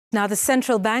Now, the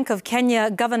Central Bank of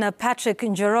Kenya Governor Patrick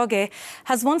Njoroge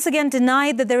has once again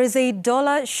denied that there is a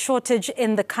dollar shortage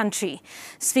in the country.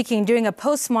 Speaking during a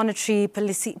post-monetary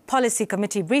policy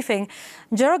committee briefing,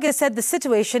 Njoroge said the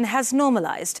situation has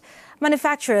normalized.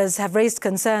 Manufacturers have raised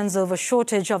concerns over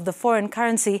shortage of the foreign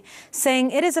currency,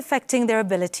 saying it is affecting their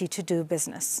ability to do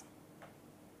business.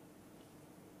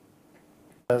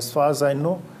 As far as I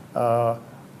know,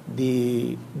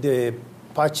 the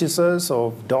purchasers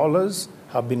of dollars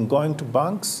have been going to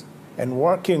banks and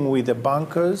working with the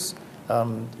bankers.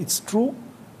 It's true,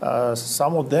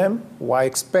 some of them were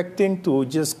expecting to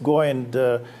just go and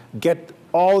get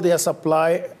all their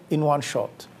supply in one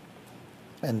shot.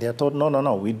 And they're told,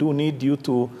 no, we do need you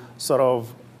to sort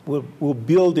of, we'll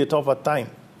build it over time,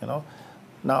 you know.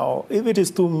 Now, if it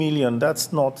is 2 million,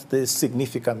 that's not the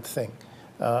significant thing.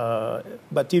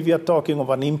 But if you're talking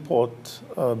of an import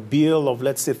bill of,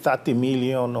 let's say, 30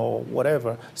 million or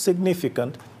whatever,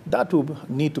 significant, that will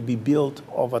need to be built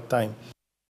over time.